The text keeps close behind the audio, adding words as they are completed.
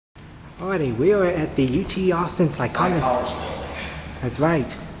Alrighty, we are at the UT Austin Psychology Building. That's right,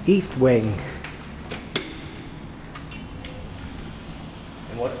 East Wing.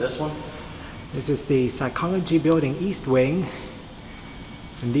 And what's this one? This is the Psychology Building East Wing.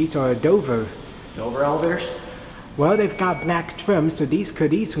 And these are Dover. Dover elevators? Well, they've got black trim, so these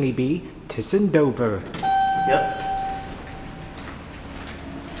could easily be Thyssen-Dover. Yep.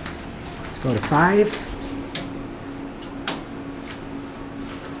 Let's go to 5.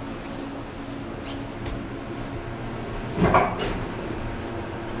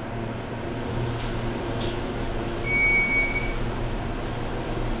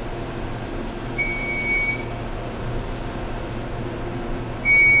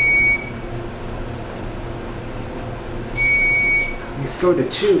 Let's go to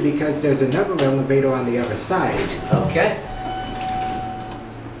 2 because there's another elevator on the other side. Okay.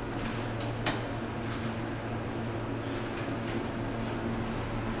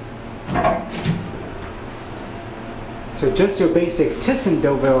 So just your basic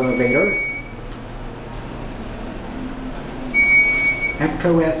Thyssen-Dover elevator.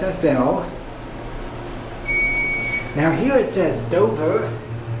 EPCO SSL. Now here it says Dover,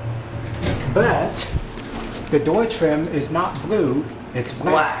 but the door trim is not blue, it's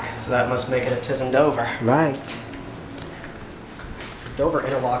black. So that must make it a Thyssen-Dover. Right. Dover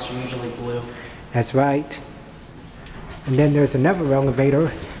interlocks are usually blue. That's right. And then there's another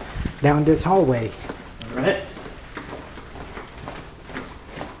elevator down this hallway. Alright.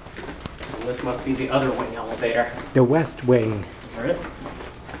 And this must be the other wing elevator. The West Wing. Alright.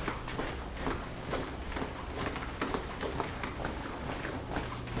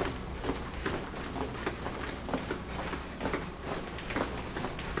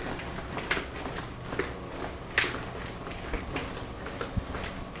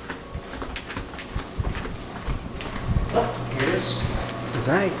 Oh, here it is. That's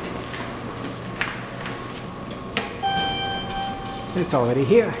right. It's already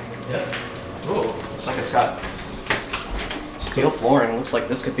here. Yep. Oh, looks like it's got steel flooring. Looks like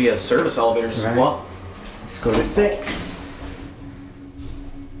this could be a service elevator as Right. well. Let's go to 6.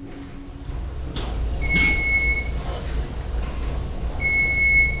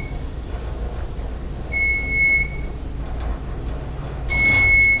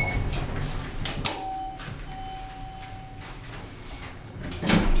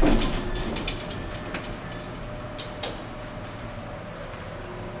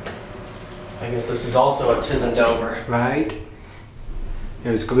 I guess this is also a Thyssen-Dover. Right.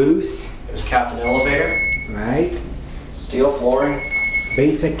 There's Gluse. There's captain elevator, Right. steel flooring.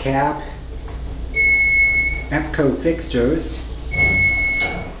 Basic cab. EPCO fixtures.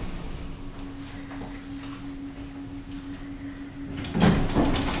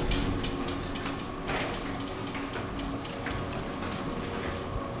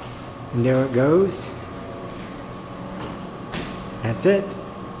 And there it goes. That's it.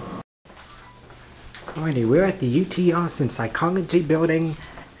 Alrighty, we're at the UT Austin Psychology Building,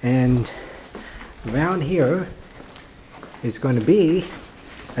 and around here is going to be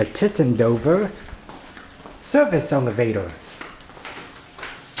a Thyssen-Dover service elevator.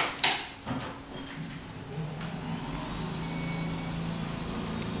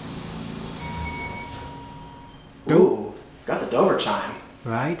 Ooh, it's got the Dover chime.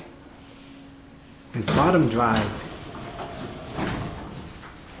 Right? It's bottom drive.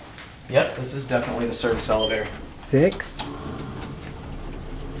 Yep, this is definitely the service elevator. 6.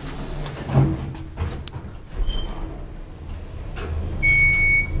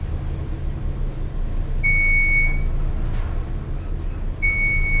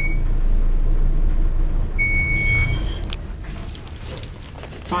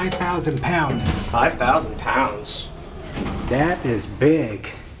 £5,000. 5,000 pounds. That is big.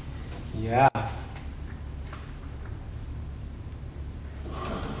 Yeah.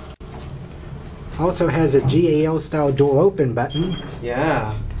 Also has a GAL style door open button.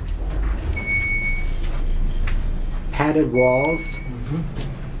 Yeah. Padded walls.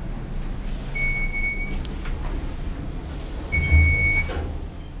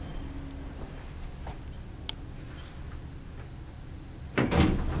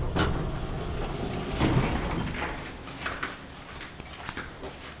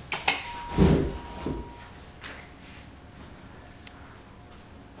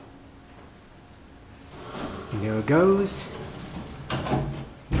 And there it goes.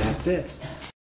 That's it.